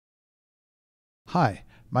Hi,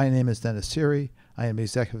 my name is Dennis Siri. I am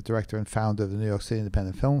Executive Director and founder of the New York City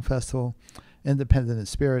Independent Film Festival, Independent in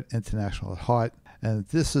Spirit, International at Heart, and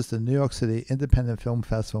this is the New York City Independent Film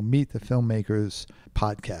Festival Meet the Filmmakers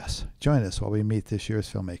podcast. Join us while we meet this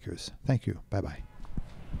year's filmmakers. Thank you. Bye-bye.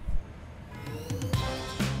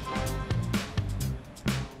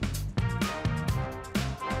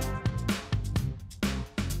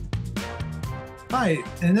 Hi,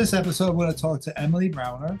 in this episode, we're going to talk to Emily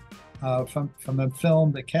Bronner from the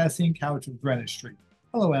film The Casting Couch of Greenwich Street.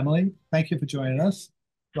 Hello, Emily. Thank you for joining us.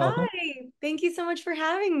 Welcome. Hi, thank you so much for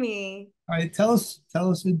having me. All right,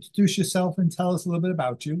 introduce yourself and tell us a little bit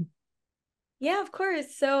about you. Yeah, of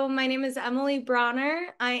course. So my name is Emily Bronner.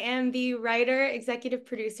 I am the writer, executive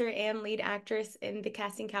producer, and lead actress in The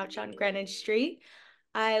Casting Couch on Greenwich Street.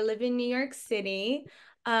 I live in New York City.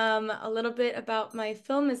 A little bit about my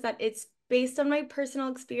film is that it's based on my personal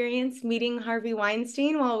experience meeting Harvey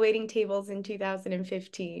Weinstein while waiting tables in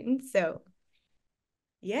 2015. So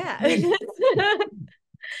yeah, Great.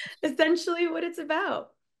 that's essentially what it's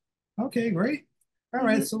about. Okay, great. All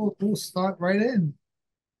right, Mhm. so we'll start right in.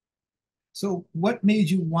 So, what made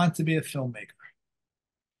you want to be a filmmaker?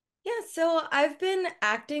 Yeah, so I've been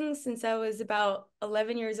acting since I was about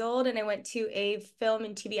 11 years old, and I went to a film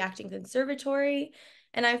and TV acting conservatory,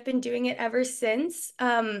 and I've been doing it ever since.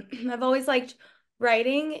 I've always liked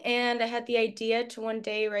writing, and I had the idea to one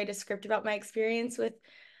day write a script about my experience with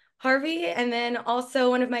Harvey. And then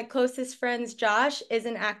also, one of my closest friends, Josh, is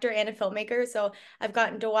an actor and a filmmaker. So I've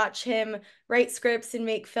gotten to watch him write scripts and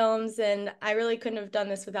make films, and I really couldn't have done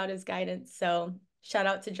this without his guidance. So shout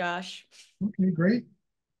out to Josh. Okay, great.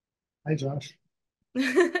 Hi, Josh.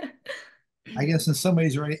 I guess in some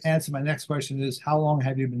ways you already answered my next question is how long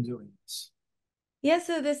have you been doing this? Yeah,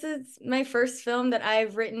 so this is my first film that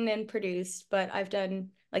I've written and produced, but I've done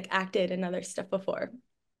like acted and other stuff before.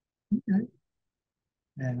 Okay.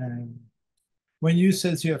 And when you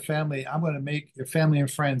said to your family, I'm going to make your family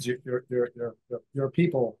and friends, your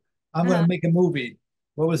people, I'm going Uh-huh. to make a movie,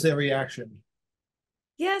 what was their reaction?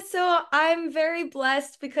 Yeah, so I'm very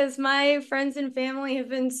blessed because my friends and family have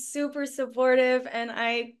been super supportive, and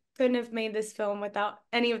I couldn't have made this film without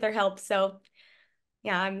any of their help. So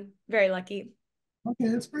yeah, I'm very lucky. Okay,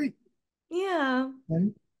 that's great. Yeah.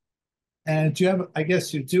 Okay. And do you have, I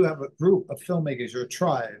guess you do have a group of filmmakers, your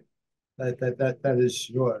tribe, that is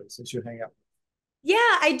yours that you hang out Yeah,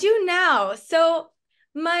 I do now. So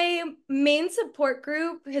my main support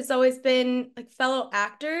group has always been like fellow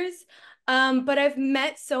actors. But I've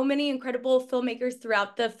met so many incredible filmmakers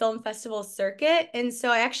throughout the film festival circuit. And so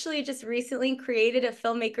I actually just recently created a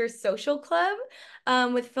filmmakers social club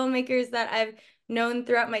with filmmakers that I've known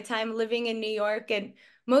throughout my time living in New York, and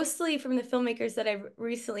mostly from the filmmakers that I've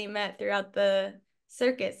recently met throughout the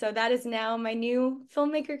circuit. So that is now my new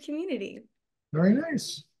filmmaker community. with. Very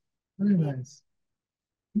nice. Very nice.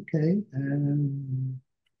 Okay. And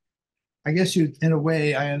I guess you, in a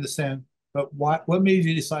way, I understand, but what made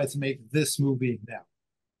you decide to make this movie now?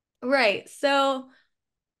 Right. So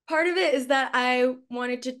part of it is that I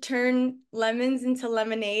wanted to turn lemons into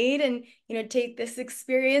lemonade and, take this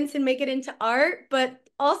experience and make it into art. But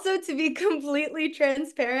also, to be completely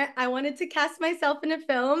transparent, I wanted to cast myself in a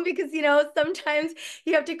film because, sometimes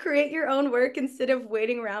you have to create your own work instead of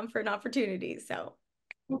waiting around for an opportunity. So,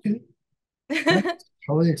 Okay. That's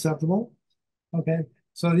totally acceptable. Okay.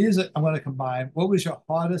 So these are, I'm going to combine. What was your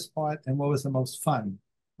hardest part and what was the most fun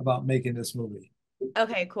about making this movie?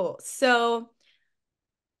 okay, cool. So,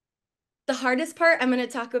 the hardest part I'm going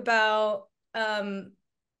to talk about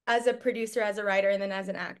as a producer, as a writer, and then as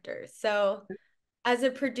an actor. So, as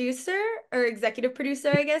a producer or executive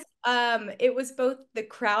producer, I guess, it was both the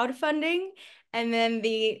crowdfunding and then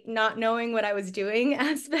the not knowing what I was doing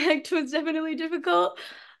aspect was definitely difficult.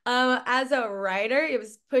 As a writer, it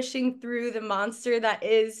was pushing through the monster that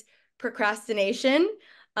is procrastination.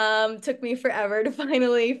 Took me forever to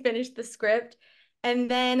finally finish the script.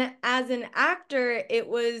 And then as an actor, it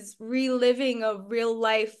was reliving a real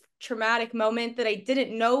life traumatic moment that I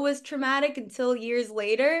didn't know was traumatic until years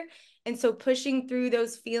later. And so pushing through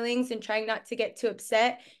those feelings and trying not to get too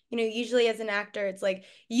upset, usually as an actor, it's like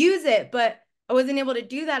use it, but I wasn't able to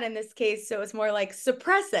do that in this case. So it was more like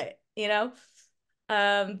suppress it.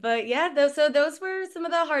 But yeah, those were some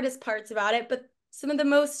of the hardest parts about it. But some of the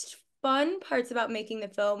most fun parts about making the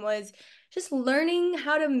film was just learning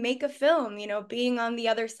how to make a film, being on the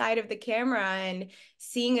other side of the camera and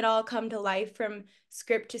seeing it all come to life from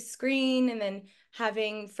script to screen, and then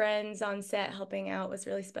having friends on set helping out was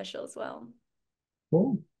really special as well.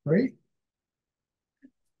 Cool. Great.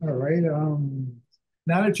 All right.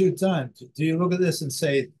 Now that you're done, do you look at this and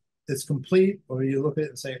say, it's complete, or you look at it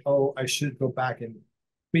and say, oh, I should go back and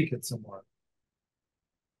tweak it some more?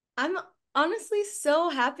 I'm honestly so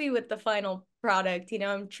happy with the final product.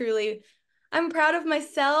 I'm proud of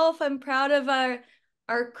myself. I'm proud of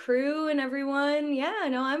our crew and everyone. Yeah,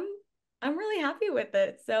 no, I'm really happy with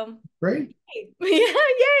it. So, Great. yay.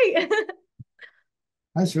 Yeah, yay.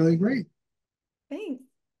 That's really great. Thanks.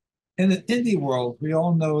 In the indie world, we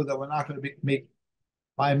all know that we're not going to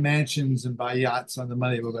buy mansions and buy yachts on the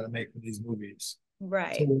money we're going to make from these movies. So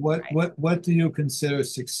Right. what do you consider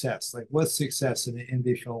success? Like what's success in the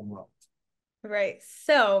indie film world? Right.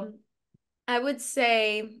 So, I would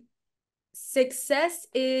say success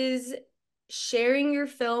is sharing your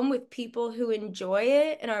film with people who enjoy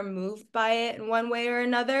it and are moved by it in one way or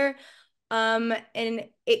another. And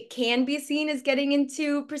it can be seen as getting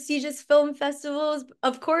into prestigious film festivals,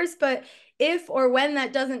 of course, but if or when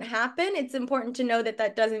that doesn't happen, it's important to know that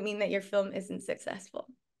that doesn't mean that your film isn't successful.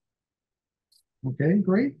 Okay,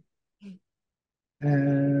 great.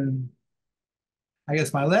 And I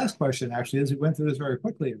guess my last question actually is, we went through this very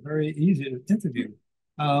quickly, very easy to interview.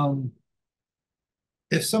 Um,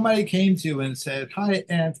 if somebody came to you and said, hi,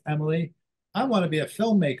 Aunt Emily, I want to be a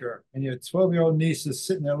filmmaker, and your 12-year-old niece is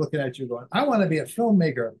sitting there looking at you going, I want to be a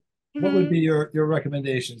filmmaker, what would be Mhm. your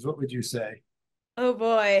recommendations? What would you say? Oh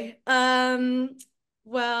boy.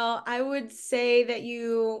 Well, I would say that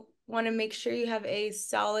you want to make sure you have a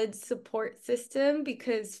solid support system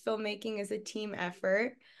because filmmaking is a team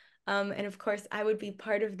effort. And of course, I would be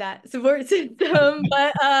part of that support system,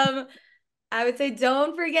 but I would say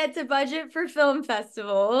don't forget to budget for film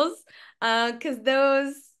festivals, because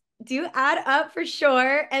those do add up for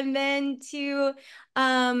sure. And then to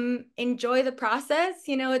enjoy the process.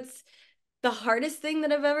 It's the hardest thing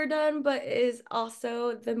that I've ever done, but is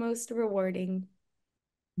also the most rewarding.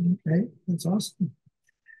 Okay, that's awesome.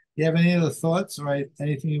 You have any other thoughts or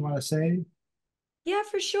anything you want to say? Yeah,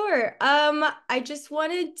 for sure. I did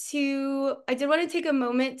want to take a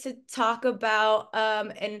moment to talk about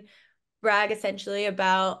and brag essentially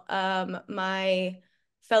about my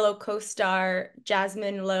fellow co-star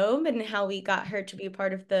Jasmine Loeb and how we got her to be a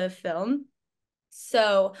part of the film.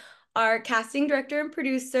 So, our casting director and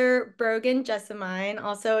producer, Brogan Jessamine,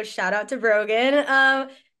 also shout out to Brogan.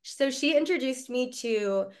 So she introduced me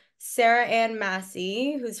to Sarah Ann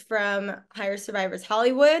Massey, who's from Hire Survivors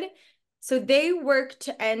Hollywood. So they work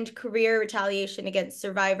to end career retaliation against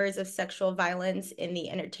survivors of sexual violence in the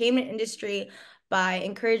entertainment industry by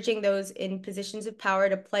encouraging those in positions of power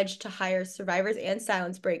to pledge to hire survivors and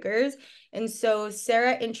silence breakers. And so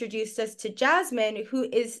Sarah introduced us to Jasmine, who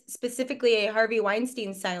is specifically a Harvey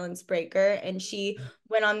Weinstein silence breaker, and she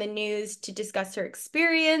went on the news to discuss her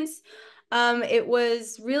experience. It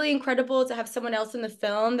was really incredible to have someone else in the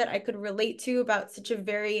film that I could relate to about such a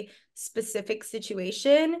very specific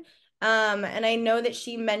situation. And I know that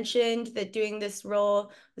she mentioned that doing this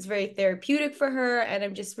role was very therapeutic for her, and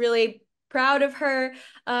I'm just really proud of her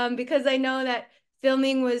because I know that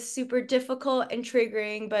filming was super difficult and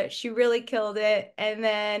triggering, but she really killed it. And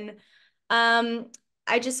then um,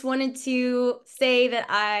 I just wanted to say that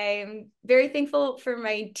I'm very thankful for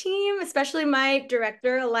my team, especially my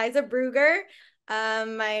director, Eliza Bruger,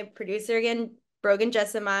 my producer, again, Brogan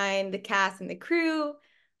Jessamine, the cast and the crew,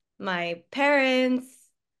 my parents,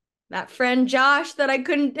 that friend Josh that I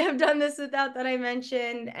couldn't have done this without that I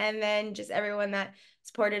mentioned, and then just everyone that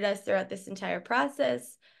supported us throughout this entire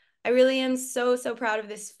process. I really am so, so proud of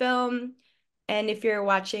this film. And if you're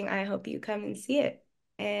watching, I hope you come and see it.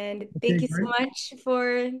 And thank Okay, you so great. much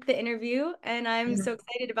for the interview. And I'm so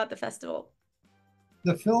excited about the festival.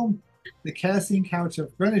 The film, The Casting Couch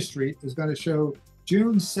of Greenwich Street, is going to show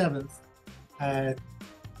June 7th at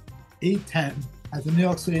 8:10 at the New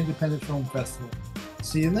York City Independent Film Festival.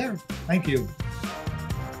 See you there. Thank you.